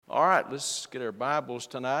All right, let's get our Bibles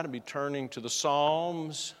tonight and be turning to the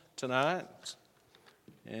Psalms tonight.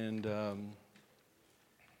 And we're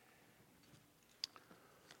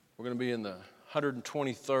going to be in the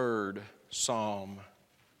 123rd Psalm.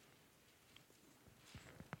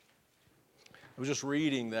 I was just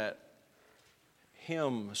reading that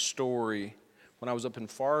hymn story when I was up in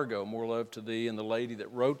Fargo, More Love to Thee, and the lady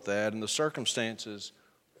that wrote that and the circumstances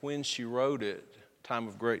when she wrote it, time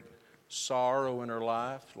of great sorrow in her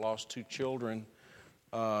life, lost two children,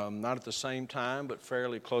 not at the same time, but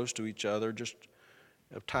fairly close to each other, just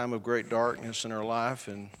a time of great darkness in her life,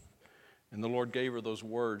 and the Lord gave her those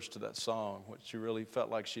words to that song. What she really felt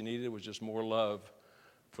like she needed was just more love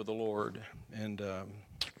for the Lord. And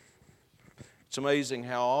it's amazing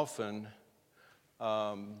how often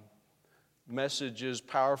messages,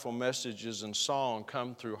 powerful messages in song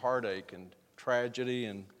come through heartache and tragedy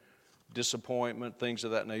and disappointment, things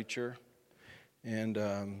of that nature. And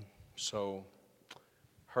so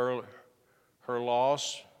her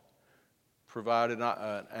loss provided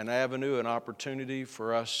an avenue, an opportunity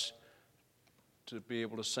for us to be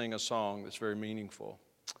able to sing a song that's very meaningful.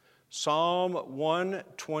 Psalm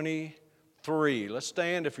 123. Let's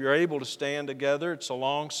stand if you're able to stand together. It's a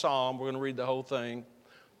long psalm. We're going to read the whole thing.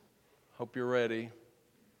 Hope you're ready.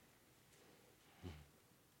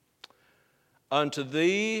 Unto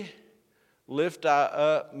Thee lift I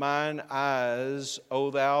up mine eyes,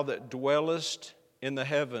 O Thou that dwellest in the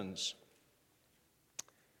heavens.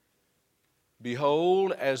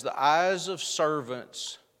 Behold, as the eyes of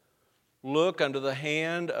servants look unto the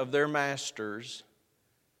hand of their masters,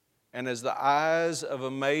 and as the eyes of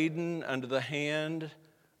a maiden unto the hand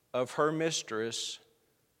of her mistress,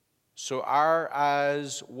 so our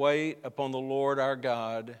eyes wait upon the Lord our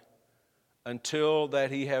God, until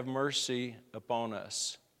that He have mercy upon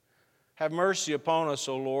us. Have mercy upon us,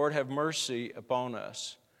 O Lord, have mercy upon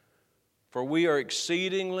us. For we are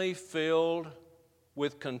exceedingly filled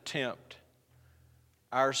with contempt.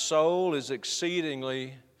 Our soul is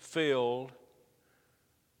exceedingly filled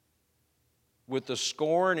with the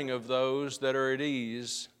scorning of those that are at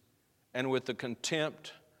ease and with the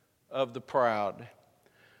contempt of the proud.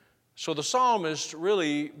 So the psalmist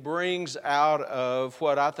really brings out of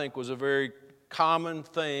what I think was a very common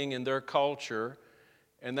thing in their culture,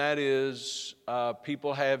 and that is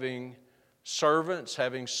people having servants,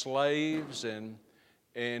 having slaves, and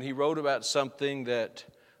he wrote about something that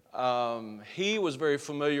he was very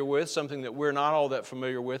familiar with, something that we're not all that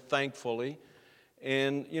familiar with, thankfully.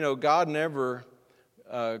 And, you know, God never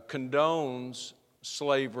condones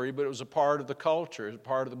slavery, but it was a part of the culture. It was a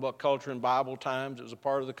part of the culture in Bible times. It was a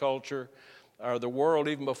part of the culture or the world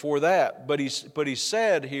even before that. But he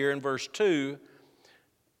said here in verse 2,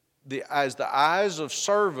 as the eyes of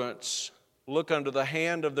servants look unto the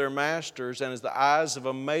hand of their masters, and as the eyes of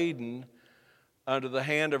a maiden unto the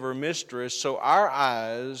hand of her mistress, so our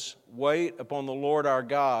eyes wait upon the Lord our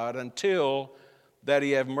God until that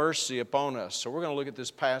He have mercy upon us. So we're going to look at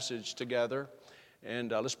this passage together,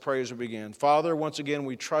 and let's pray as we begin. Father, once again,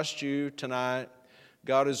 we trust You tonight.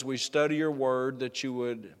 God, as we study Your Word, that You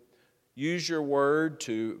would use Your Word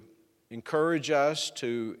to encourage us,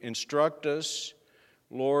 to instruct us,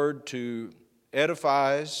 Lord, to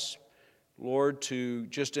edify us, Lord, to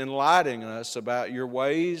just enlighten us about Your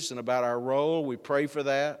ways and about our role. We pray for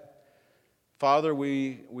that. Father,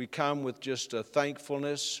 we come with just a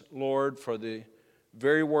thankfulness, Lord, for the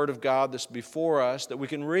very Word of God that's before us, that we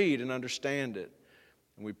can read and understand it.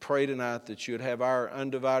 And we pray tonight that You would have our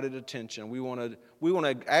undivided attention. We want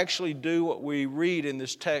to actually do what we read in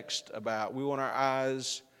this text about. We want our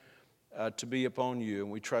eyes to be upon You,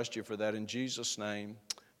 and we trust You for that in Jesus' name.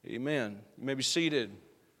 Amen. You may be seated.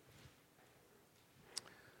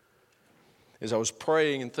 As I was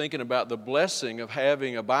praying and thinking about the blessing of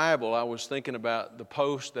having a Bible, I was thinking about the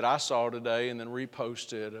post that I saw today and then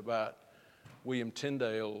reposted about William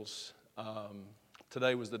Tyndale's.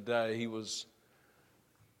 Today was the day he was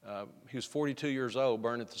 42 years old,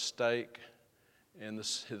 burned at the stake, and the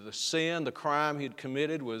sin, the crime he had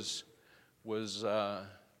committed was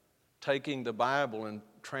taking the Bible and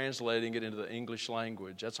translating it into the English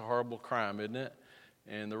language. That's a horrible crime, isn't it?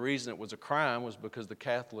 And the reason it was a crime was because the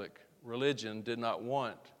Catholic religion did not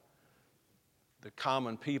want the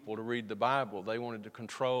common people to read the Bible. They wanted to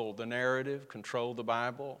control the narrative, control the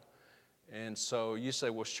Bible. And so you say,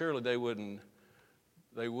 well, surely they wouldn't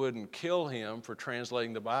kill him for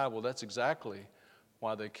translating the Bible. That's exactly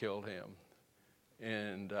why they killed him.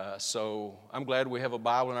 And so I'm glad we have a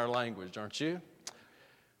Bible in our language, aren't you?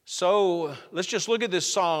 So let's just look at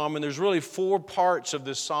this psalm, and there's really four parts of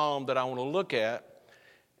this psalm that I want to look at.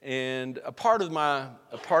 And a part of my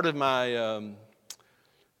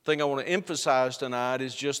thing I want to emphasize tonight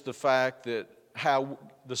is just the fact that how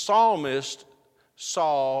the psalmist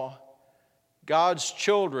saw God's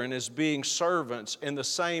children as being servants in the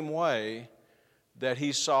same way that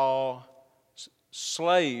he saw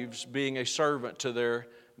slaves being a servant to their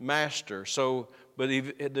master. But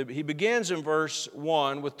he begins in verse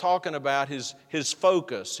 1 with talking about his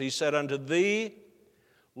focus. He said, "Unto thee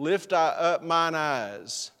lift I up mine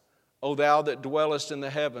eyes, O thou that dwellest in the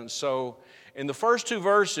heavens." So in the first two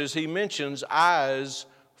verses, he mentions eyes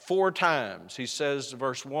 4 times. He says,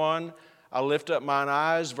 verse 1, "I lift up mine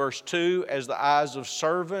eyes." Verse 2, "as the eyes of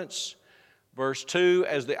servants." Verse 2,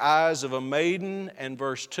 "as the eyes of a maiden." And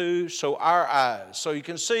verse 2, "so our eyes." So you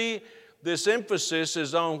can see this emphasis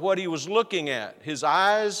is on what he was looking at. His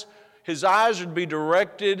eyes would be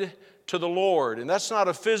directed to the Lord. And that's not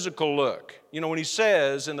a physical look. You know, when he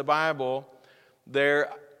says in the Bible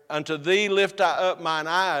there, "Unto thee lift I up mine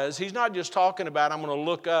eyes," he's not just talking about I'm going to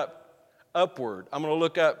look upward. I'm going to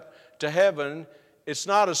look up to heaven. It's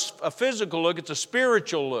not a physical look, it's a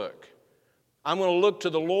spiritual look. I'm going to look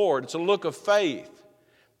to the Lord. It's a look of faith.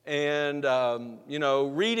 And,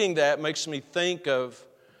 reading that makes me think of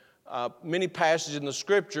many passages in the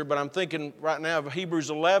Scripture, but I'm thinking right now of Hebrews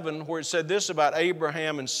 11, where it said this about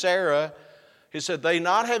Abraham and Sarah. He said, "They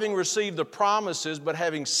not having received the promises, but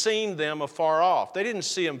having seen them afar off." They didn't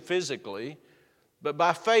see them physically, but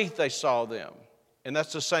by faith they saw them. And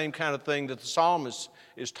that's the same kind of thing that the psalmist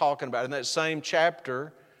is talking about. In that same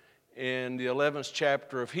chapter, in the 11th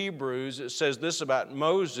chapter of Hebrews, it says this about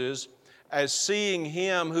Moses, "as seeing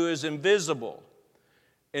him who is invisible."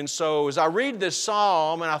 And so as I read this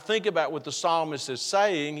psalm and I think about what the psalmist is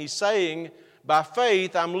saying, he's saying, by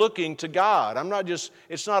faith, I'm looking to God.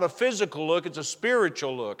 It's not a physical look, it's a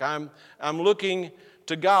spiritual look. I'm looking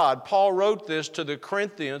to God. Paul wrote this to the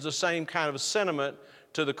Corinthians, the same kind of sentiment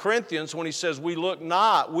to the Corinthians when he says, we look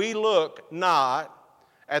not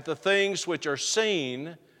at the things which are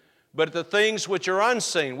seen, but at the things which are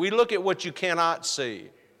unseen. We look at what you cannot see.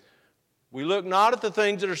 We look not at the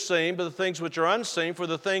things that are seen, but the things which are unseen, for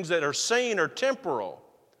the things that are seen are temporal.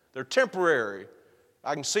 They're temporary.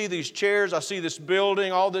 I can see these chairs, I see this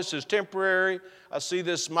building, all this is temporary. I see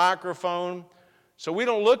this microphone. So we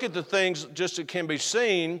don't look at the things just that can be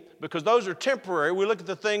seen, because those are temporary. We look at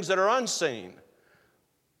the things that are unseen.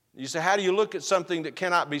 You say, how do you look at something that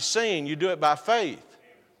cannot be seen? You do it by faith.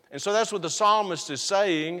 And so that's what the psalmist is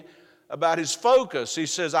saying about his focus. He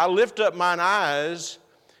says, I lift up mine eyes,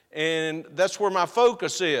 and that's where my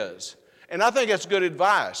focus is. And I think that's good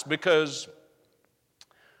advice, because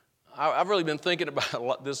I've really been thinking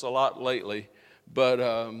about this a lot lately. But,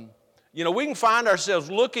 we can find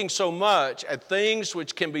ourselves looking so much at things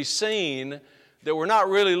which can be seen that we're not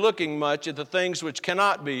really looking much at the things which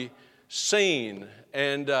cannot be seen.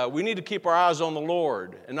 And we need to keep our eyes on the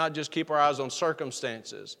Lord and not just keep our eyes on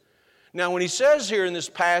circumstances. Now, when he says here in this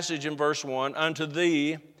passage in verse 1, unto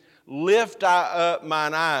thee lift I up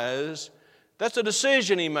mine eyes, that's a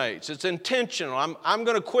decision he makes. It's intentional. I'm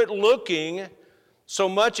going to quit looking so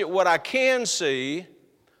much at what I can see,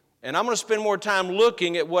 and I'm going to spend more time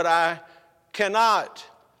looking at what I cannot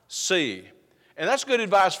see. And that's good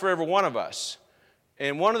advice for every one of us.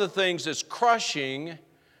 And one of the things that's crushing,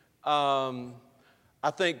 I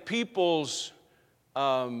think, people's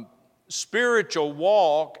spiritual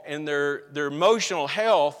walk and their emotional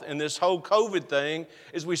health in this whole COVID thing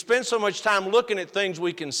is we spend so much time looking at things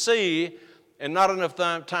we can see and not enough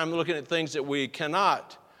time looking at things that we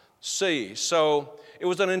cannot see. So it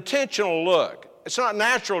was an intentional look. It's not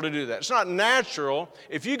natural to do that. It's not natural.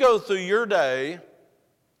 If you go through your day,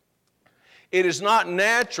 it is not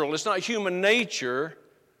natural, it's not human nature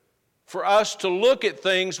for us to look at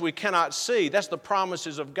things we cannot see. That's the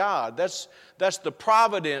promises of God. That's the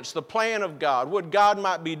providence, the plan of God, what God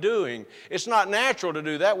might be doing. It's not natural to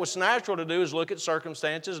do that. What's natural to do is look at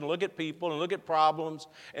circumstances and look at people and look at problems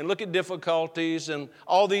and look at difficulties and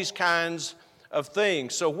all these kinds of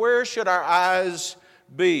things. So where should our eyes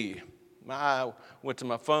be? My eye went to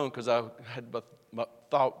my phone because I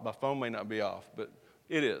thought my phone may not be off, but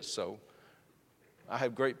it is. So I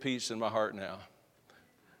have great peace in my heart now.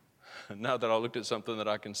 Now that I looked at something that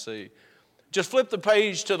I can see. Just flip the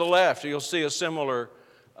page to the left. You'll see a similar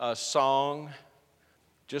song.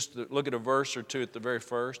 Just look at a verse or two at the very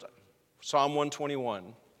first. Psalm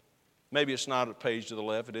 121. Maybe it's not a page to the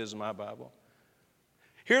left. It is in my Bible.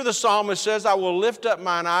 Here the psalmist says, I will lift up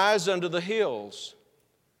mine eyes unto the hills,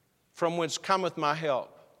 from whence cometh my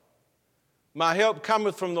help. My help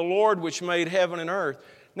cometh from the Lord which made heaven and earth.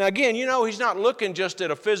 Now again, he's not looking just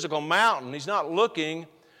at a physical mountain. He's not looking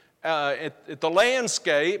at the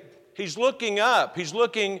landscape. He's looking up. He's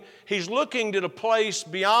looking to the place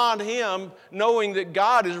beyond him, knowing that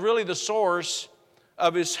God is really the source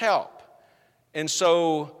of his help. And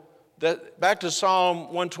so, back to Psalm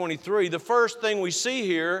 123, the first thing we see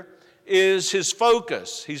here is his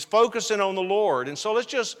focus. He's focusing on the Lord. And so let's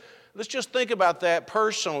just think about that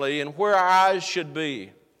personally and where our eyes should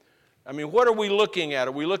be. I mean, what are we looking at?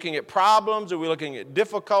 Are we looking at problems? Are we looking at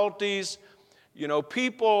difficulties? You know,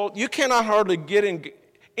 people, you cannot hardly get in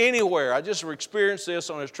anywhere. I just experienced this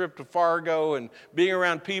on a trip to Fargo and being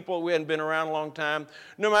around people we hadn't been around a long time.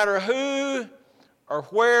 No matter who or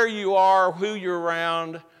where you are, who you're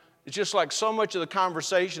around, it's just like so much of the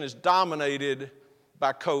conversation is dominated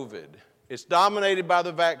by COVID. It's dominated by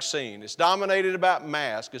the vaccine. It's dominated about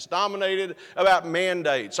masks. It's dominated about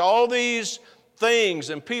mandates. All these things,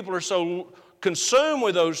 and people are so consumed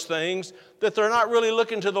with those things that they're not really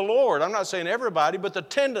looking to the Lord. I'm not saying everybody, but the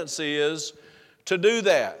tendency is to do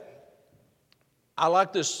that. I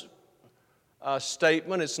like this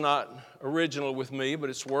statement. It's not original with me, but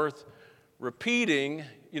it's worth repeating.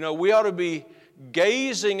 You know, we ought to be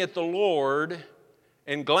gazing at the Lord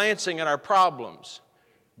and glancing at our problems.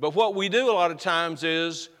 But what we do a lot of times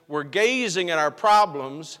is we're gazing at our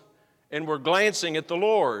problems and we're glancing at the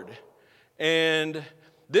Lord. And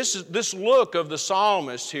this look of the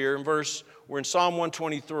psalmist here we're in Psalm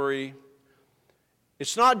 123.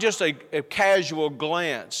 It's not just a casual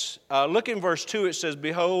glance. Look in verse 2, it says,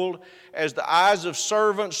 "Behold, as the eyes of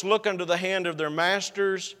servants look unto the hand of their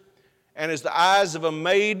masters, and as the eyes of a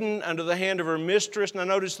maiden unto the hand of her mistress." Now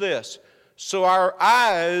notice this. So our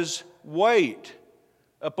eyes wait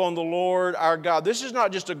upon the Lord our God. This is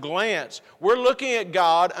not just a glance. We're looking at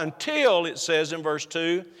God until, it says in verse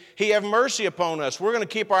 2, He have mercy upon us. We're going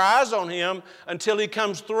to keep our eyes on Him until He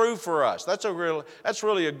comes through for us. That's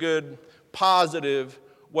really a good, positive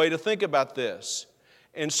way to think about this.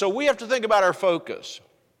 And so we have to think about our focus.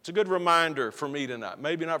 It's a good reminder for me tonight.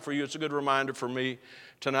 Maybe not for you. It's a good reminder for me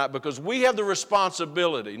tonight because we have the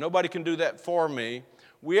responsibility. Nobody can do that for me.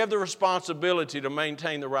 We have the responsibility to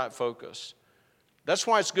maintain the right focus. That's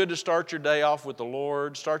why it's good to start your day off with the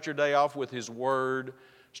Lord, start your day off with His Word,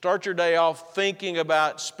 start your day off thinking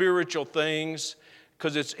about spiritual things,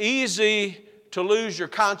 because it's easy to lose your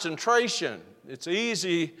concentration. It's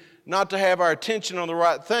easy not to have our attention on the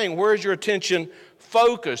right thing. Where's your attention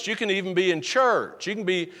focused? You can even be in church. You can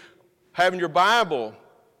be having your Bible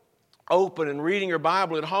open and reading your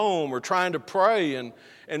Bible at home or trying to pray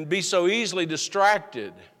and be so easily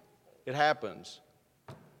distracted. It happens.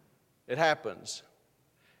 It happens.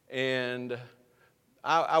 And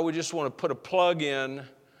I would just want to put a plug in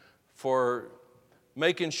for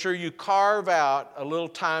making sure you carve out a little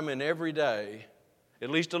time in every day, at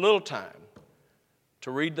least a little time,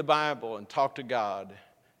 to read the Bible and talk to God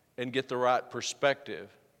and get the right perspective.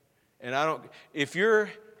 And if you're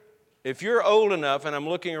old enough, and I'm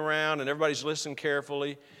looking around and everybody's listening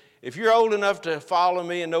carefully, if you're old enough to follow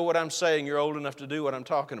me and know what I'm saying, you're old enough to do what I'm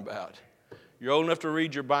talking about. You're old enough to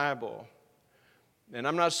read your Bible. And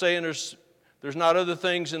I'm not saying there's not other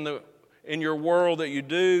things in your world that you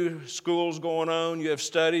do, schools going on, you have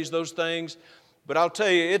studies, those things. But I'll tell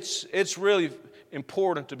you, it's really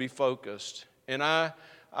important to be focused. And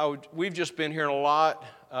we've just been hearing a lot,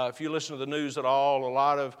 if you listen to the news at all, a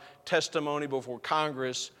lot of testimony before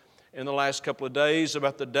Congress in the last couple of days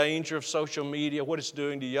about the danger of social media, what it's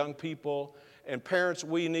doing to young people. And parents,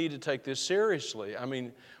 we need to take this seriously. I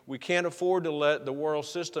mean, we can't afford to let the world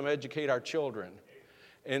system educate our children.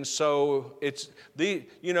 And so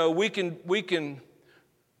we can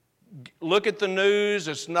look at the news.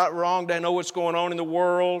 It's not wrong to know what's going on in the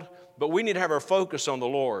world, but we need to have our focus on the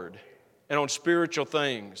Lord and on spiritual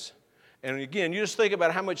things. And again, you just think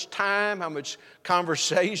about how much time, how much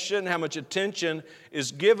conversation, how much attention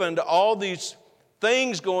is given to all these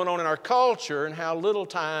things going on in our culture and how little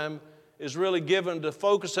time is really given to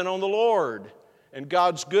focusing on the Lord and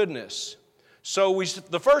God's goodness. So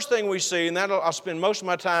the first thing we see, and I'll spend most of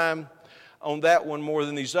my time on that one more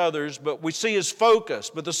than these others, but we see His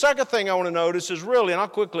focus. But the second thing I want to notice is really, and I'll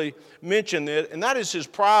quickly mention it, and that is His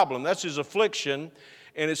problem. That's His affliction,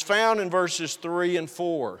 and it's found in verses 3 and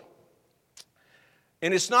 4.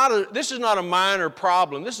 And this is not a minor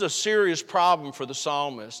problem. This is a serious problem for the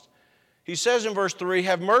psalmist. He says in verse 3,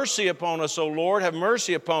 "Have mercy upon us, O Lord, have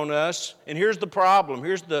mercy upon us." And here's the problem.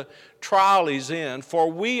 Here's the trial he's in. "For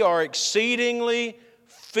we are exceedingly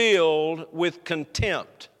filled with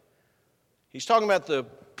contempt." He's talking about the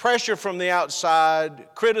pressure from the outside,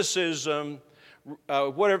 criticism,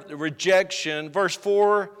 rejection. Verse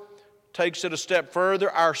 4 takes it a step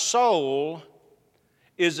further. "Our soul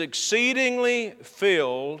is exceedingly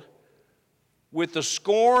filled with the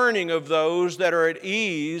scorning of those that are at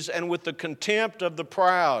ease, and with the contempt of the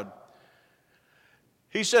proud.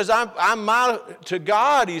 He says, to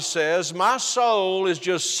God, he says, my soul is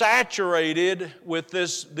just saturated with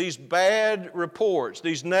these bad reports,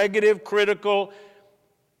 these negative, critical,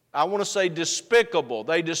 I want to say despicable.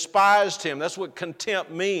 They despised him. That's what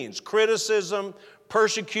contempt means. Criticism,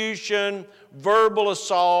 persecution, verbal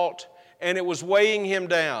assault, and it was weighing him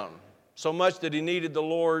down so much that he needed the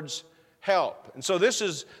Lord's help. And so this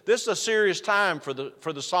is a serious time for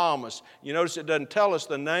the psalmist. You notice it doesn't tell us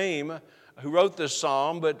the name who wrote this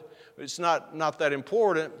psalm, but it's not that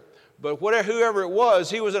important. But whoever it was,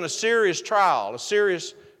 he was in a serious trial, a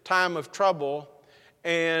serious time of trouble.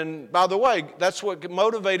 And by the way, that's what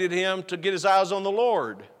motivated him to get his eyes on the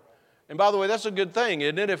Lord. And by the way, that's a good thing,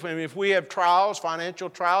 isn't it? If we have trials, financial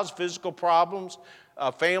trials, physical problems,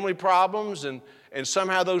 family problems, and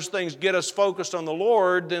somehow those things get us focused on the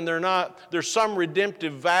Lord, then there's some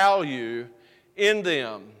redemptive value in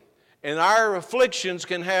them. And our afflictions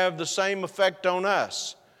can have the same effect on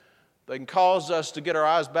us. They can cause us to get our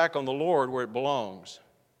eyes back on the Lord where it belongs.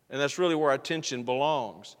 And that's really where our attention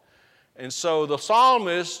belongs. And so the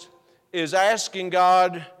psalmist is asking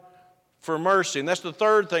God for mercy. And that's the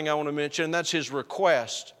third thing I want to mention, and that's his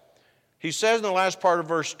request. He says in the last part of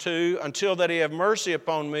verse 2, until that he have mercy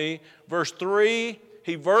upon me. Verse 3,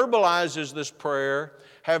 he verbalizes this prayer,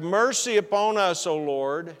 have mercy upon us, O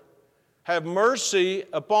Lord. Have mercy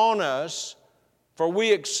upon us, for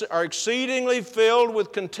we are exceedingly filled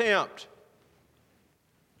with contempt.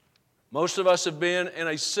 Most of us have been in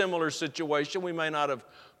a similar situation. We may not have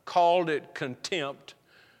called it contempt,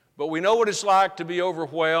 but we know what it's like to be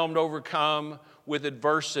overwhelmed, overcome with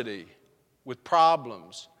adversity, with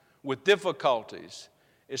problems, with difficulties,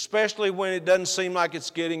 especially when it doesn't seem like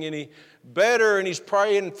it's getting any better, and he's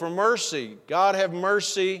praying for mercy. God, have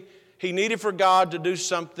mercy. He needed for God to do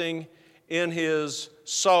something in his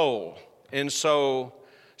soul. And so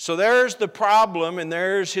there's the problem, and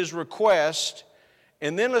there's his request.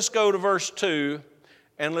 And then let's go to verse 2,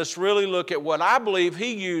 and let's really look at what I believe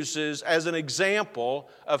he uses as an example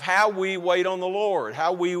of how we wait on the Lord,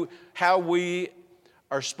 how we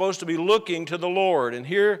are supposed to be looking to the Lord. And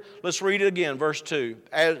here, let's read it again, verse 2.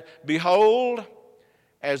 Behold,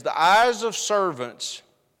 as the eyes of servants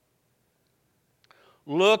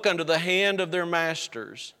look unto the hand of their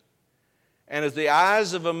masters, and as the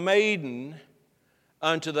eyes of a maiden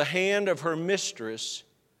unto the hand of her mistress,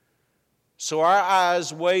 so our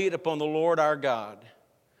eyes wait upon the Lord our God.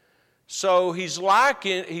 So he's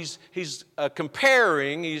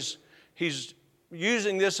comparing, he's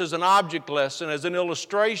using this as an object lesson, as an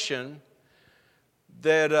illustration,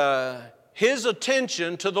 that his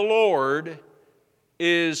attention to the Lord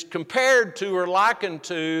is compared to or likened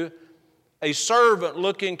to a servant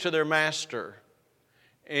looking to their master.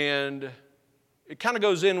 And it kind of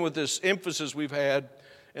goes in with this emphasis we've had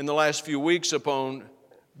in the last few weeks upon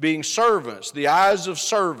being servants, the eyes of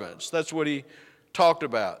servants. That's what he talked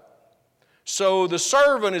about. So the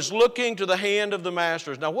servant is looking to the hand of the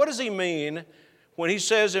masters. Now, what does he mean when he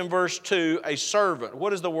says in verse 2, a servant? What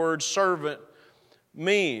does the word servant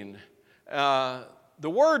mean? The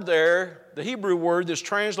word there, the Hebrew word that's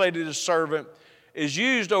translated as servant, is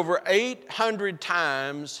used over 800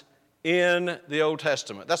 times in the Old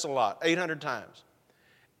Testament. That's a lot, 800 times.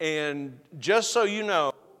 And just so you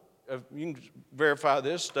know, you can verify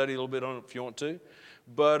this, study a little bit on it if you want to,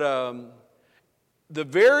 but the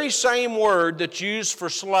very same word that's used for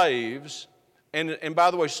slaves, and by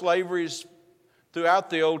the way, slavery is throughout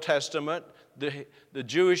the Old Testament. The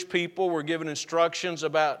Jewish people were given instructions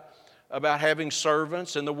about having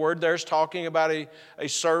servants, and the word there is talking about a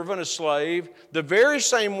servant, a slave. The very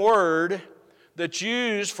same word that's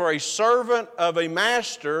used for a servant of a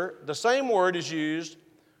master, the same word is used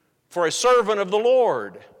for a servant of the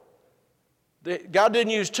Lord. God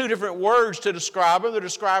didn't use two different words to describe them. They're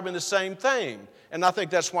describing the same thing. And I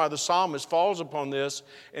think that's why the psalmist falls upon this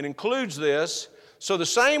and includes this. So the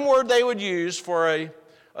same word they would use for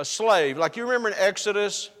a slave. Like you remember in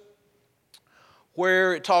Exodus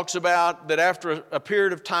where it talks about that after a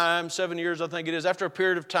period of time, 7 years I think it is, after a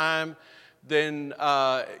period of time, then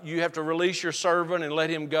you have to release your servant and let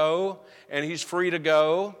him go, and he's free to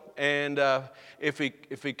go. And if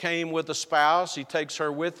he came with a spouse, he takes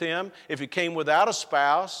her with him. If he came without a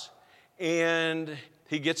spouse and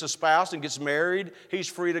he gets a spouse and gets married, he's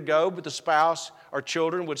free to go, but the spouse or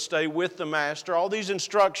children would stay with the master. All these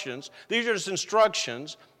instructions, these are just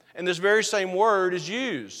instructions, and this very same word is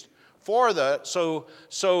used for that. So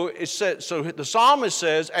the psalmist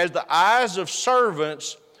says, as the eyes of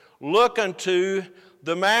servants look unto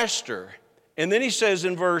the master. And then he says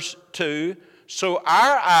in verse 2, So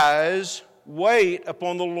our eyes wait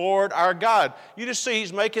upon the Lord our God. You just see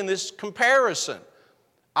he's making this comparison.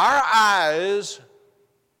 Our eyes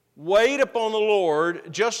wait upon the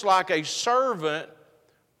Lord just like a servant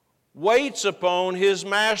waits upon his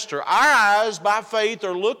master. Our eyes, by faith,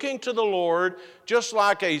 are looking to the Lord just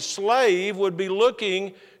like a slave would be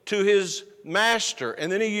looking to his master. And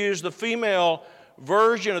then he used the female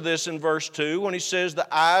version of this in verse 2 when he says the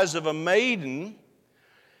eyes of a maiden.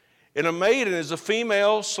 And a maiden is a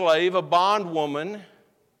female slave, a bondwoman,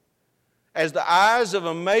 as the eyes of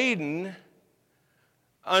a maiden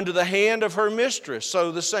under the hand of her mistress.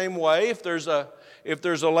 So the same way, if there's a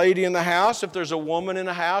lady in the house, if there's a woman in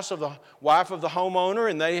the house of the wife of the homeowner,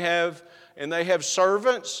 and they have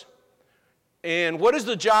servants, and what is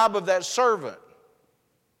the job of that servant?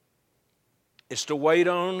 It's to wait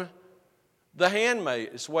on the handmaid.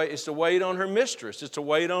 It's to wait on her mistress. It's to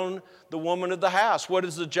wait on the woman of the house. What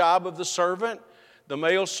is the job of the servant? The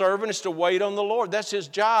male servant is to wait on the Lord. That's his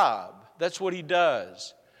job. That's what he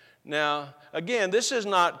does. Now, again, this is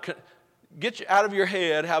not, get you out of your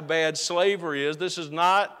head how bad slavery is. This is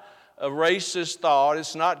not a racist thought.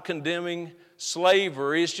 It's not condemning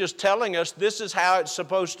slavery. It's just telling us this is how it's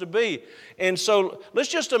supposed to be. And so let's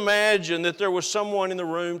just imagine that there was someone in the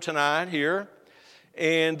room tonight here,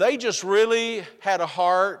 and they just really had a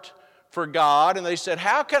heart for God, and they said,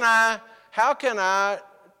 how can I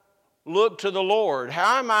look to the Lord?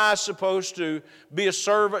 How am I supposed to be a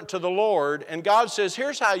servant to the Lord? And God says,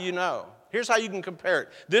 here's how you know. Here's how you can compare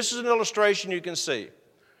it. This is an illustration you can see.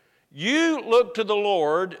 You look to the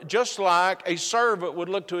Lord just like a servant would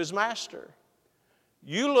look to his master.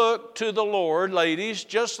 You look to the Lord, ladies,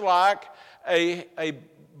 just like a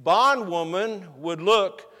bondwoman would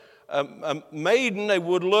look, a maiden, they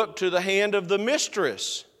would look to the hand of the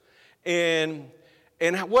mistress. And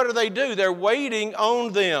what do? They're waiting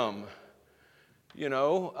on them. You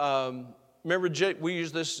know, remember we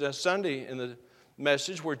used this Sunday in the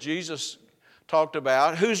message where Jesus talked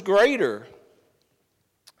about who's greater?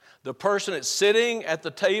 The person that's sitting at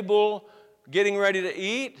the table getting ready to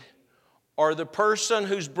eat, or the person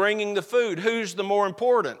who's bringing the food? Who's the more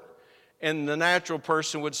important? And the natural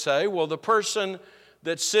person would say, well, the person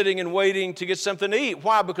that's sitting and waiting to get something to eat.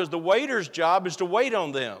 Why? Because the waiter's job is to wait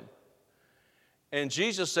on them. And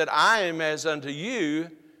Jesus said, I am as unto you,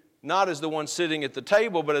 not as the one sitting at the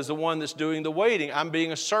table, but as the one that's doing the waiting. I'm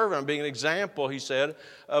being a servant. I'm being an example, he said,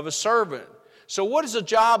 of a servant. So what is the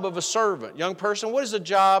job of a servant? Young person, what is the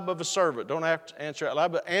job of a servant? Don't have to answer it out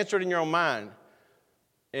loud, but answer it in your own mind.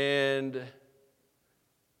 And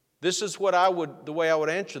this is the way I would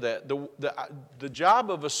answer that. The job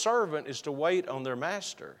of a servant is to wait on their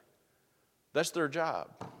master. That's their job.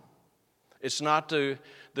 It's not the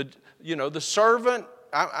servant.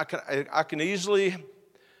 I can easily,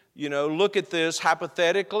 look at this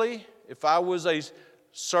hypothetically. If I was a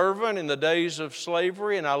servant in the days of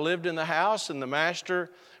slavery and I lived in the house and the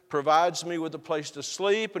master provides me with a place to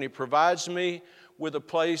sleep and he provides me with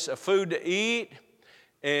a food to eat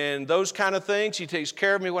and those kind of things. He takes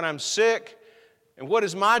care of me when I'm sick. And what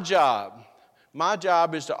is my job? My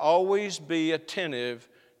job is to always be attentive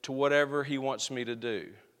to whatever he wants me to do.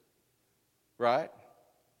 Right?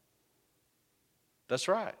 That's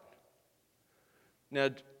right. Now,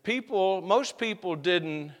 most people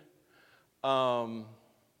didn't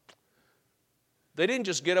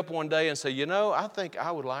just get up one day and say, I think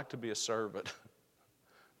I would like to be a servant.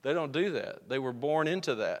 They don't do that. They were born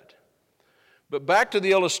into that. But back to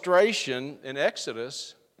the illustration in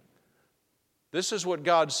Exodus, this is what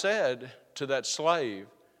God said to that slave.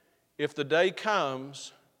 If the day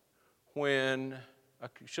comes when, I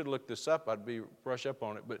should have looked this up, brush up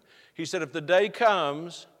on it, but he said, if the day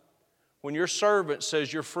comes when your servant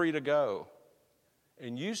says you're free to go,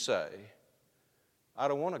 and you say, I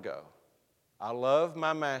don't want to go. I love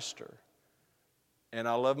my master, and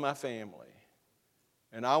I love my family,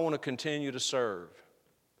 and I want to continue to serve.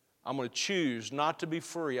 I'm going to choose not to be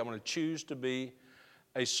free. I'm going to choose to be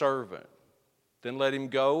a servant. Then let him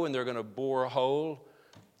go, and they're going to bore a hole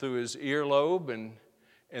through his earlobe,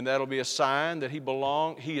 and that'll be a sign that here's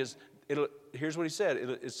what he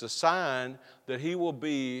said. It's a sign that he will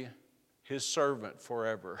be his servant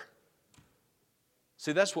forever.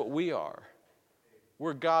 See, that's what we are.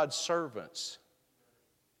 We're God's servants.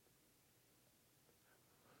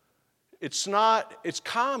 It's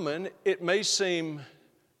common, it may seem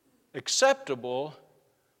acceptable,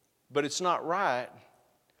 but it's not right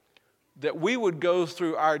that we would go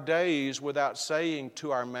through our days without saying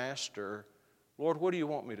to our master, Lord, what do you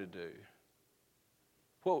want me to do?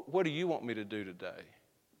 What do you want me to do today?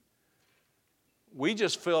 We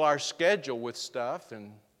just fill our schedule with stuff,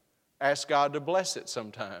 and ask God to bless it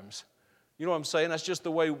sometimes. You know what I'm saying? That's just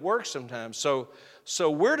the way it works sometimes. So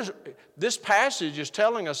this passage is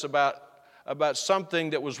telling us about something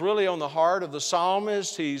that was really on the heart of the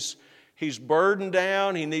psalmist. He's burdened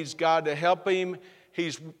down. He needs God to help him.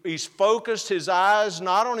 He's focused his eyes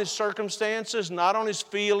not on his circumstances, not on his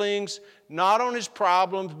feelings, not on his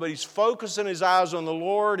problems, but he's focusing his eyes on the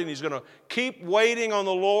Lord, and he's going to keep waiting on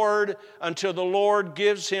the Lord until the Lord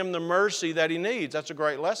gives him the mercy that he needs. That's a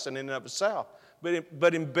great lesson in and of itself.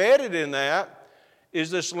 But embedded in that is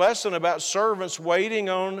this lesson about servants waiting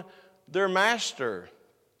on their master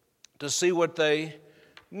to see what they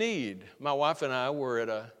need. My wife and I were at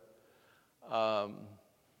a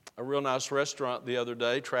real nice restaurant the other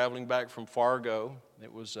day, traveling back from Fargo.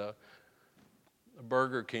 It was a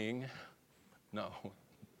Burger King. No,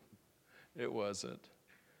 it wasn't.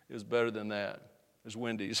 It was better than that. It was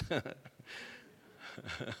Wendy's.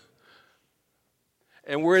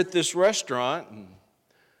 And we're at this restaurant,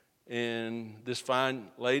 and this fine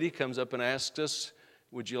lady comes up and asks us,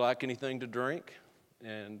 "Would you like anything to drink?"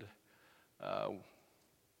 And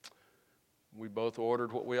we both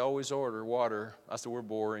ordered what we always order, water. I said, "We're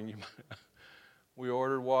boring." We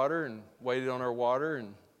ordered water and waited on our water,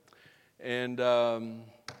 and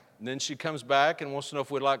then she comes back and wants to know if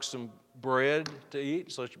we'd like some bread to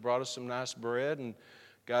eat. So she brought us some nice bread and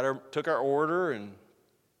took our order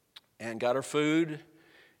and got our food.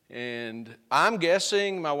 And I'm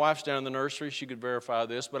guessing, my wife's down in the nursery, she could verify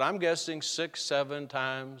this, but I'm guessing 6 or 7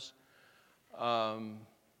 times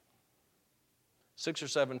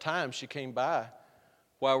she came by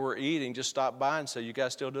while we're eating, just stopped by and said, "You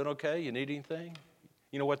guys still doing okay? You need anything?"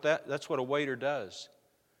 You know what that's what a waiter does.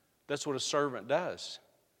 That's what a servant does.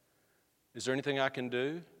 Is there anything I can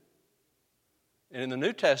do? And in the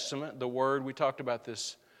New Testament, the word, we talked about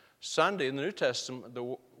this Sunday, in the New Testament,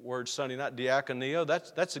 the word Sunday night, diakoneo,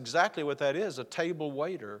 that's exactly what that is, a table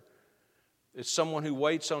waiter. It's someone who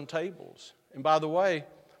waits on tables. And by the way,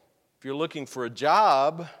 if you're looking for a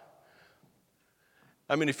job,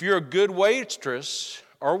 if you're a good waitress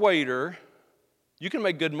or waiter, you can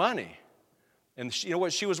make good money. And you know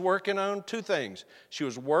what she was working on? 2 things. She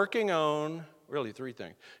was working on, really 3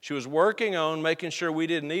 things. She was working on making sure we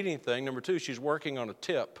didn't need anything. Number 2, she's working on a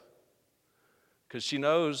tip. Because she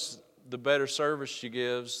knows the better service she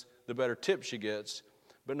gives, the better tip she gets.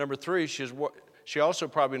 But number 3, she also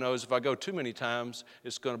probably knows if I go too many times,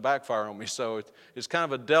 it's going to backfire on me. So it's kind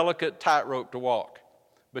of a delicate tightrope to walk.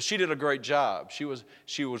 But she did a great job. She was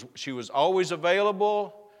always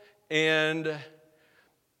available, and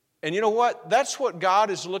you know what? That's what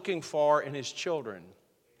God is looking for in His children.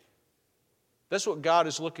 That's what God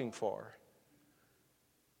is looking for.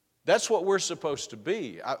 That's what we're supposed to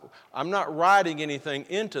be. I'm not writing anything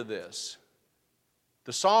into this.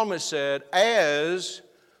 The psalmist said, "As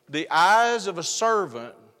the eyes of a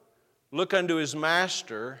servant look unto his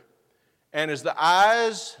master, and as the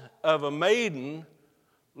eyes of a maiden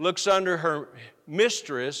looks under her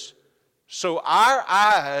mistress, so our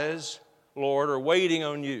eyes, Lord, are waiting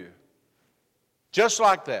on you." Just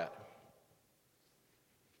like that.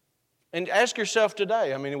 And ask yourself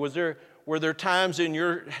today, were there times in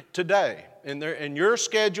your today, in your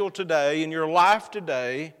schedule today, in your life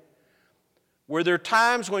today, were there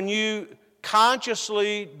times when you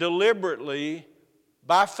consciously, deliberately,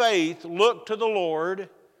 by faith, looked to the Lord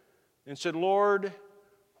and said, "Lord,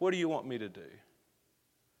 what do you want me to do?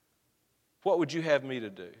 What would you have me to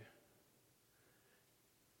do?"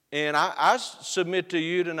 And I submit to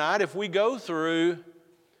you tonight, if we go through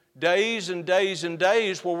days and days and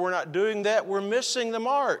days where we're not doing that, we're missing the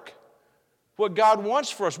mark. What God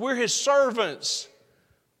wants for us. We're His servants.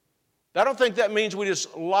 I don't think that means we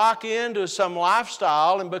just lock into some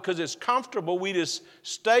lifestyle and because it's comfortable, we just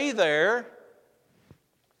stay there.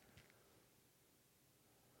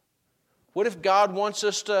 What if God wants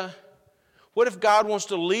to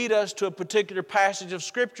lead us to a particular passage of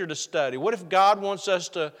Scripture to study? What if God wants us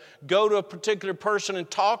to go to a particular person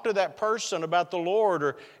and talk to that person about the Lord,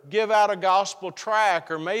 or give out a gospel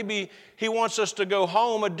tract, or maybe He wants us to go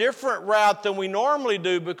home a different route than we normally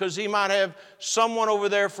do because He might have someone over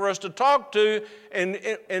there for us to talk to.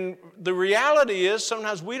 And the reality is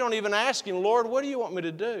sometimes we don't even ask Him, "Lord, what do you want me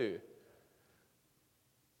to do?"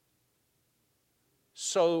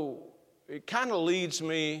 So it kind of leads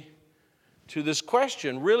me to this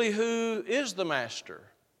question, really, who is the master?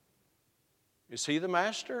 Is He the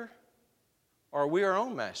master? Or are we our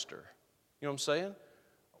own master? You know what I'm saying?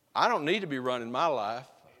 I don't need to be running my life.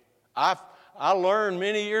 I learned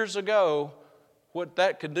many years ago what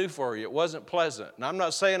that could do for you. It wasn't pleasant. And I'm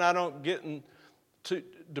not saying I don't get too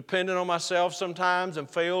dependent on myself sometimes and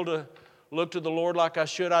fail to look to the Lord like I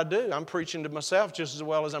should, I do. I'm preaching to myself just as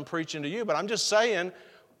well as I'm preaching to you. But I'm just saying,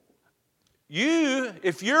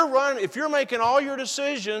 if you're making all your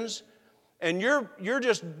decisions and you're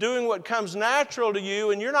just doing what comes natural to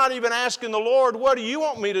you and you're not even asking the Lord, what do you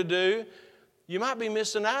want me to do? You might be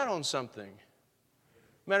missing out on something.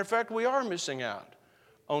 Matter of fact, we are missing out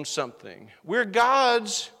on something. We're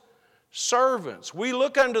God's servants. We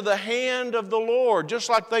look unto the hand of the Lord, just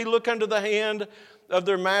like they look unto the hand of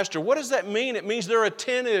their master. What does that mean? It means they're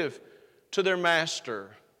attentive to their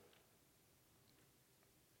master.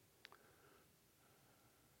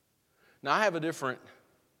 Now, I have different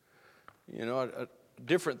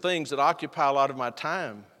things that occupy a lot of my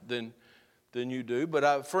time than you do.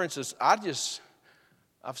 But for instance,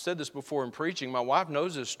 I've said this before in preaching. My wife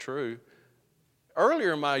knows this is true.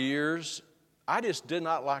 Earlier in my years, I just did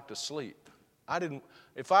not like to sleep.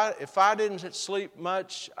 If I didn't sleep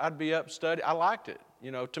much, I'd be up studying. I liked it.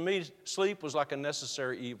 To me, sleep was like a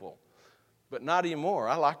necessary evil. But not anymore.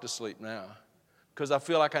 I like to sleep now because I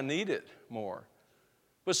feel like I need it more.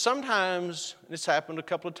 But sometimes, and it's happened a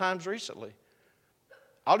couple of times recently,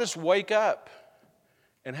 I'll just wake up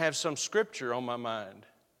and have some scripture on my mind.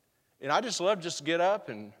 And I just love just to get up.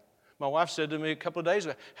 And my wife said to me a couple of days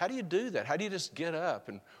ago, how do you do that? How do you just get up?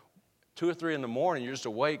 And 2 or 3 in the morning, you're just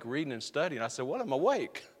awake reading and studying. I said, well, I'm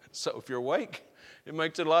awake. So if you're awake, it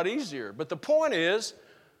makes it a lot easier. But the point is,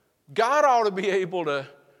 God ought to be able to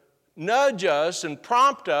nudge us and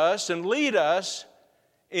prompt us and lead us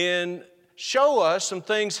and show us some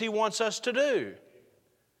things He wants us to do.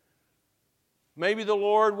 Maybe the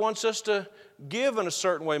Lord wants us to give in a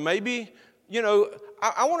certain way. Maybe,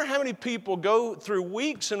 I wonder how many people go through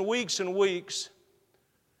weeks and weeks and weeks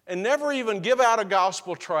and never even give out a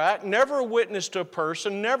gospel tract, never witness to a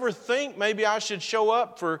person, never think maybe I should show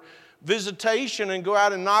up for visitation and go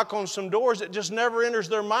out and knock on some doors. It just never enters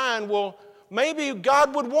their mind. Well, maybe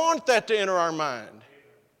God would want that to enter our mind.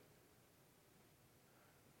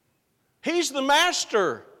 He's the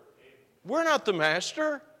master. We're not the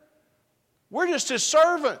master. We're just His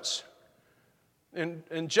servants.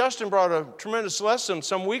 And Justin brought a tremendous lesson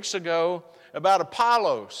some weeks ago about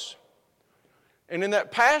Apollos. And in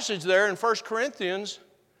that passage there in 1 Corinthians,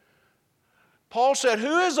 Paul said,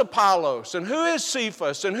 who is Apollos and who is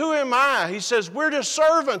Cephas and who am I? He says, we're just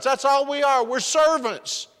servants. That's all we are. We're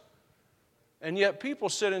servants. And yet people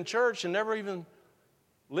sit in church and never even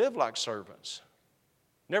live like servants.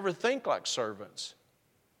 Never think like servants.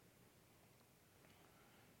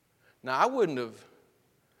 Now, I wouldn't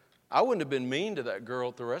have been mean to that girl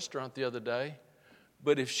at the restaurant the other day,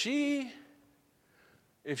 but if she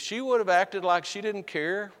would have acted like she didn't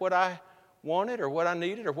care what I wanted or what I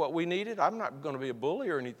needed or what we needed, I'm not going to be a bully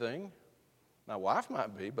or anything. My wife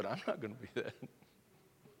might be, but I'm not going to be that.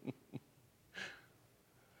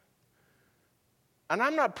 And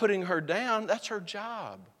I'm not putting her down. That's her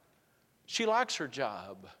job. She likes her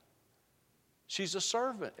job. She's a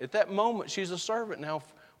servant. At that moment, she's a servant. Now,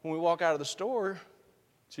 when we walk out of the store,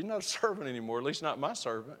 she's not a servant anymore, at least not my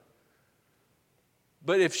servant.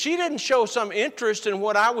 But if she didn't show some interest in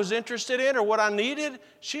what I was interested in or what I needed,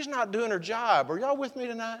 she's not doing her job. Are y'all with me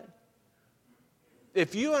tonight?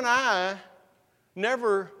 If you and I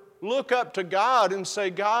never look up to God and say,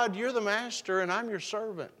 God, you're the master and I'm your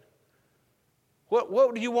servant,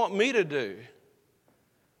 what do you want me to do?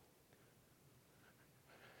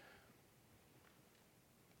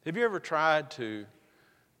 Have you ever tried to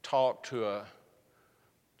talk to a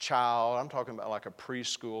child? I'm talking about like a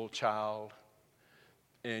preschool child.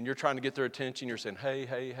 And you're trying to get their attention. You're saying, hey,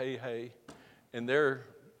 hey, hey, hey. And they're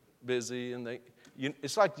busy. And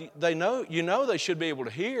it's like they know, they should be able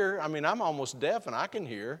to hear. I mean, I'm almost deaf and I can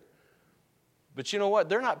hear. But you know what?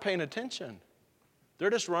 They're not paying attention. They're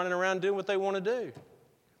just running around doing what they want to do.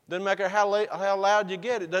 Doesn't matter how loud you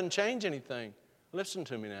get. It doesn't change anything. Listen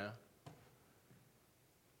to me now.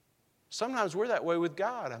 Sometimes we're that way with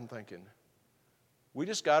God, I'm thinking. We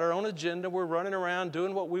just got our own agenda. We're running around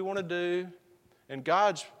doing what we want to do. And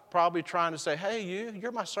God's probably trying to say, hey,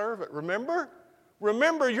 you're my servant. Remember,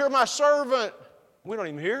 you're my servant. We don't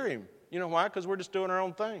even hear Him. You know why? Because we're just doing our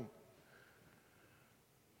own thing.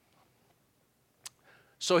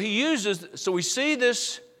 So we see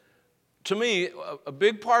this, to me, a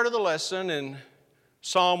big part of the lesson in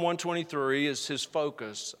Psalm 123 is His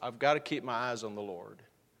focus. I've got to keep my eyes on the Lord.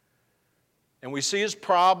 And we see His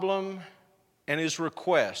problem and His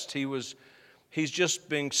request. He's just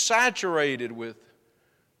being saturated with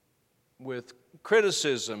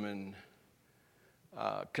criticism and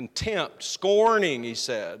contempt, scorning, he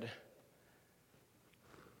said.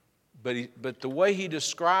 But the way he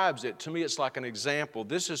describes it, to me it's like an example.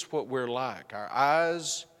 This is what we're like. Our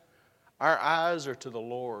Our eyes are to the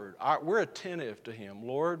Lord. We're attentive to Him.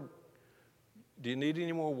 Lord, do you need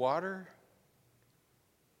any more water?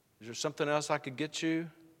 Is there something else I could get you?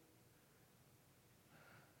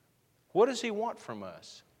 What does He want from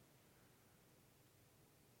us?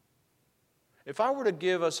 If I were to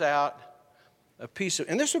give us out a piece of,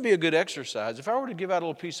 and this would be a good exercise, if I were to give out a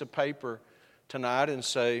little piece of paper tonight and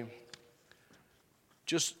say,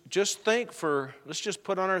 just think for, let's just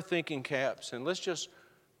put on our thinking caps and let's just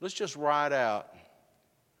write out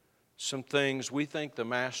some things we think the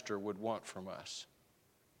Master would want from us.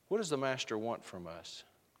 What does the Master want from us?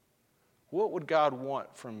 What would God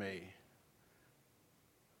want from me?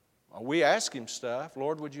 We ask Him stuff.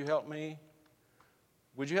 Lord, would you help me?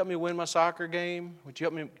 Would you help me win my soccer game? Would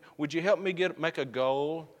you help me make a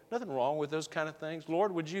goal? Nothing wrong with those kind of things.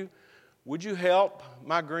 Lord, would you help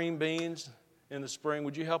my green beans in the spring?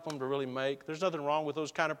 Would you help them to really make? There's nothing wrong with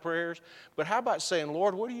those kind of prayers. But how about saying,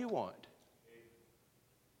 Lord, what do you want?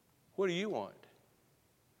 What do you want?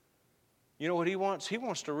 You know what He wants? He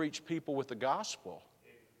wants to reach people with the gospel.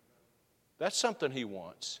 That's something He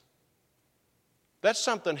wants. That's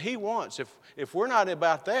something He wants. If we're not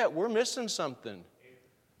about that, we're missing something.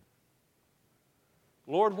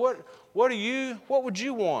 Lord, what would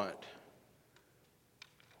you want?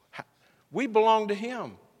 We belong to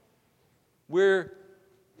Him. I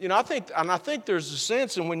think there's a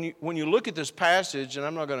sense, and when you look at this passage, and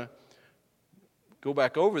I'm not going to go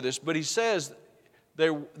back over this, but he says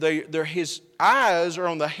his eyes are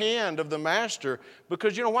on the hand of the Master,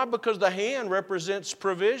 because you know why? Because the hand represents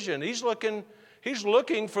provision. He's looking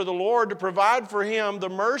for the Lord to provide for him the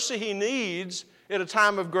mercy he needs at a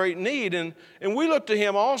time of great need. And we look to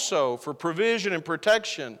Him also for provision and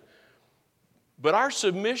protection. But our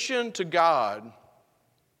submission to God,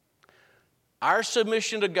 our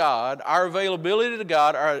availability to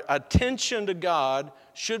God, our attention to God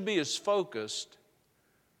should be as focused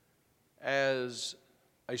as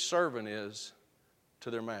a servant is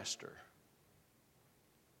to their master.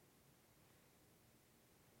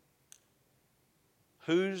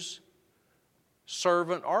 Whose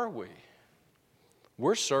servant are we?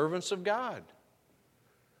 We're servants of God.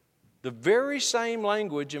 The very same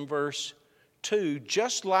language in verse 2,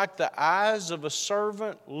 just like the eyes of a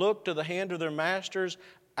servant look to the hand of their masters,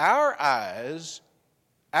 our eyes,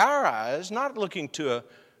 not looking to a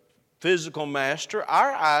physical master,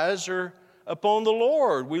 our eyes are upon the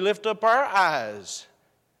Lord. We lift up our eyes.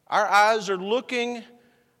 Our eyes are looking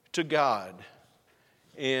to God.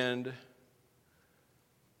 And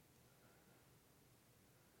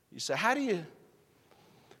you say, how do you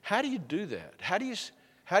do that? How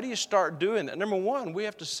do you start doing that? Number one, we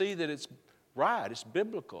have to see that it's right. It's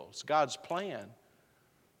biblical. It's God's plan.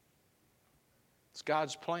 It's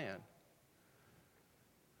God's plan.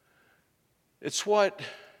 It's what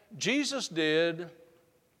Jesus did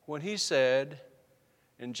when He said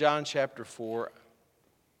in John chapter 4,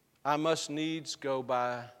 I must needs go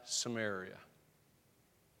by Samaria.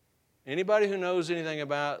 Anybody who knows anything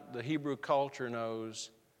about the Hebrew culture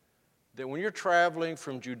knows that when you're traveling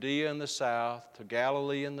from Judea in the south to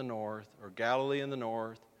Galilee in the north, or Galilee in the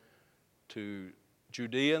north to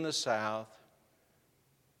Judea in the south,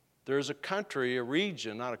 there's a country, a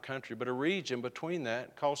region, not a country, but a region between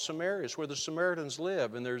that called Samaria. It's where the Samaritans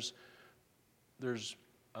live, and there's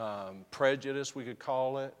prejudice, we could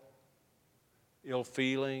call it, ill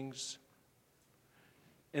feelings.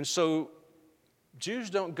 And so Jews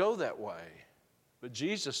don't go that way. But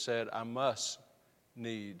Jesus said, I must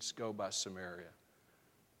needs go by Samaria.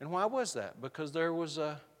 And why was that? Because there was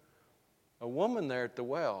a woman there at the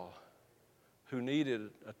well who needed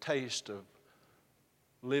a taste of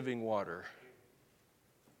living water.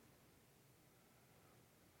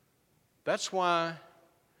 That's why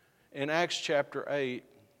in Acts chapter 8,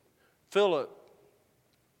 Philip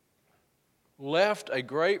left a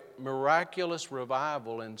great miraculous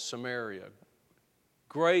revival in Samaria.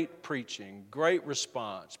 Great preaching, great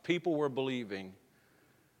response. People were believing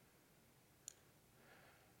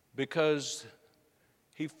because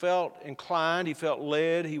he felt inclined, he felt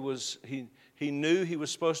led, he knew he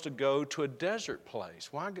was supposed to go to a desert place.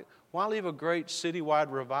 Why leave a great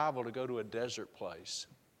citywide revival to go to a desert place?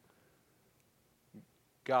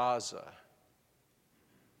 Gaza.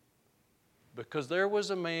 Because there was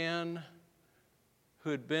a man who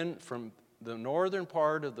had been from the northern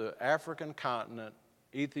part of the African continent,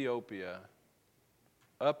 Ethiopia,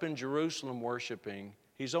 up in Jerusalem worshiping.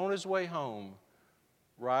 He's on his way home,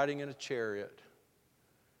 riding in a chariot.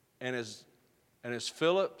 And as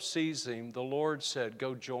Philip sees him, the Lord said,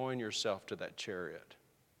 go join yourself to that chariot.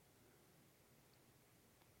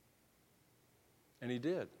 And he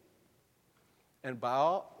did. And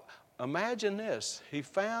Imagine this. He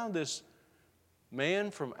found this man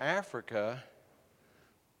from Africa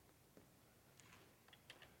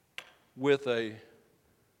with a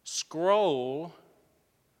scroll,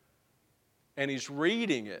 and he's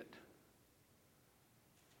reading it.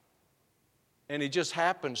 And he just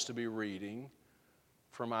happens to be reading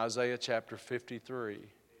from Isaiah chapter 53.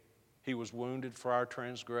 He was wounded for our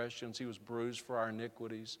transgressions. He was bruised for our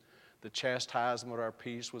iniquities. The chastisement of our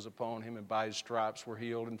peace was upon him, and by his stripes we're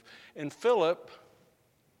healed. And Philip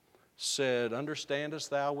said, understandest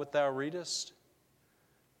thou what thou readest?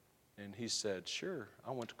 And he said, sure,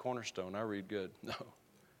 I went to Cornerstone. I read good. No.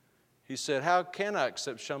 He said, how can I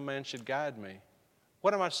except some man should guide me?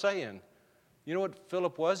 What am I saying? You know what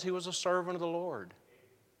Philip was? He was a servant of the Lord.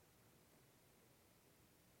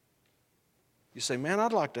 You say, man,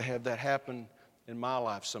 I'd like to have that happen in my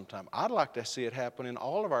life sometime. I'd like to see it happen in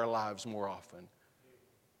all of our lives more often.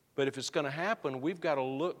 But if it's going to happen, we've got to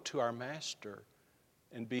look to our Master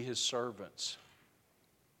and be His servants.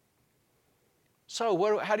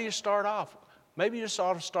 So how do you start off? Maybe you just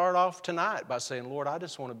ought to start off tonight by saying, Lord, I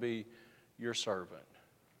just want to be your servant.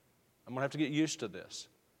 I'm going to have to get used to this.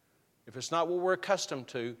 If it's not what we're accustomed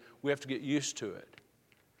to, we have to get used to it.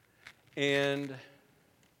 And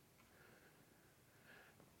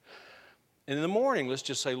in the morning, let's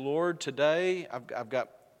just say, Lord, today I've got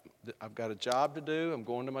a job to do. I'm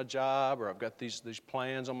going to my job, or I've got these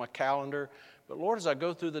plans on my calendar. But Lord, as I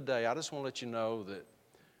go through the day, I just want to let you know that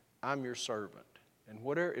I'm your servant. And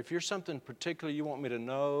whatever, if you're something particular you want me to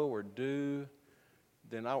know or do,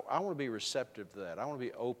 then I want to be receptive to that. I want to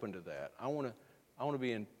be open to that. I want to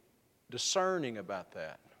be discerning about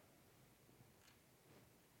that.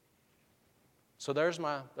 So there's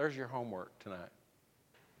your homework tonight.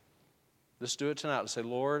 Let's do it tonight. Let's say,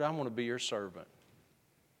 Lord, I want to be your servant.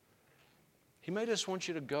 He may just want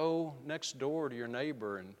you to go next door to your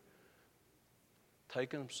neighbor and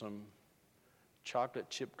take him some chocolate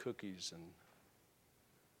chip cookies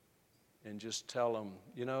and just tell him,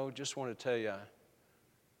 just want to tell you,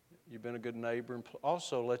 you've been a good neighbor. And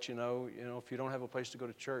also let you know, if you don't have a place to go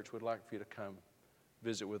to church, we'd like for you to come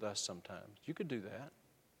visit with us sometimes. You could do that,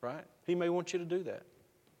 right? He may want you to do that.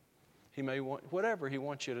 He may want, whatever he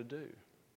wants you to do.